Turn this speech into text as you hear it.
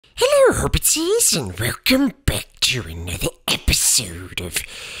Hello, Hobbities, and welcome back to another episode of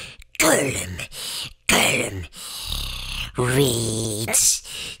Gollum Reads.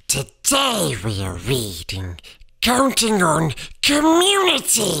 Today we are reading Counting on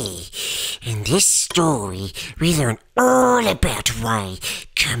Community. In this story, we learn all about why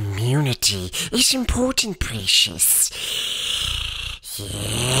community is important, precious.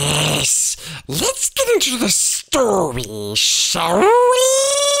 Yes, let's get into the story, shall we?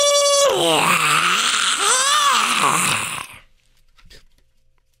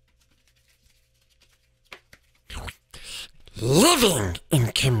 Living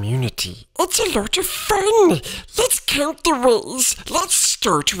in community, it's a lot of fun. Let's count the ways. Let's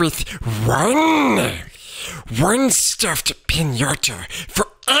start with one. One stuffed pinata for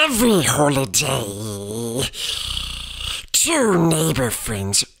every holiday. 2 neighbor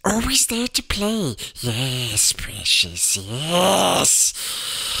friends, always there to play. Yes, precious, yes.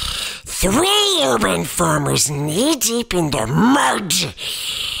 3 urban farmers knee-deep in the mud.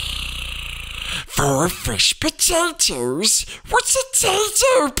 4 fresh potatoes. What's a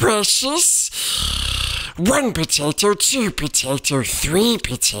tato, precious? 1 potato, 2 potato, 3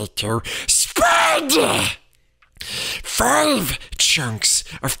 potato. Spread! 5 chunks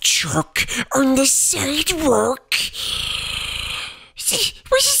of chalk on the sidewalk.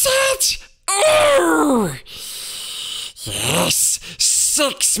 What is that? Oh! Yes,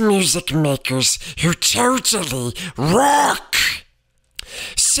 6 music makers who totally rock.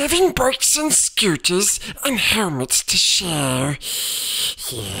 7 bikes and scooters and helmets to share.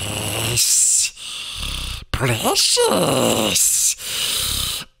 Yes. Precious.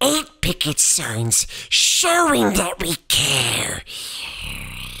 8 picket signs showing that we care.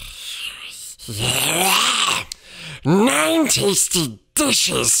 Yeah. 9 tasty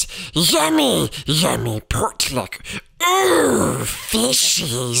dishes. Yummy, yummy potluck. Ooh,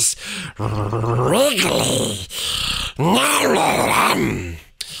 fishies. Wriggly. Nom.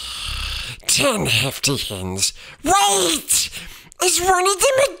 10 hefty hens. Wait! Is one of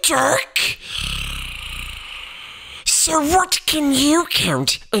them a duck? So what can you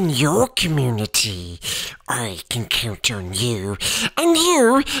count in your community? I can count on you, and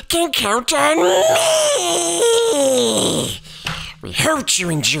you can count on me! We hope you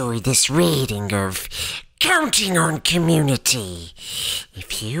enjoy this reading of Counting on Community.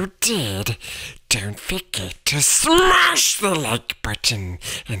 If you did, don't forget to smash the like button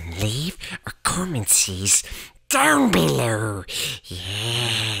and leave a comment down below.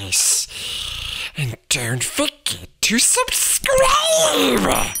 Yes. And don't forget to subscribe.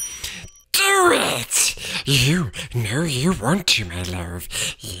 Do it. You know you want to, my love.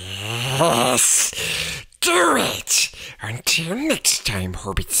 Yes. Do it. Until next time,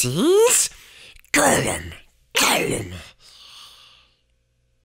 Hobbities. Gollum.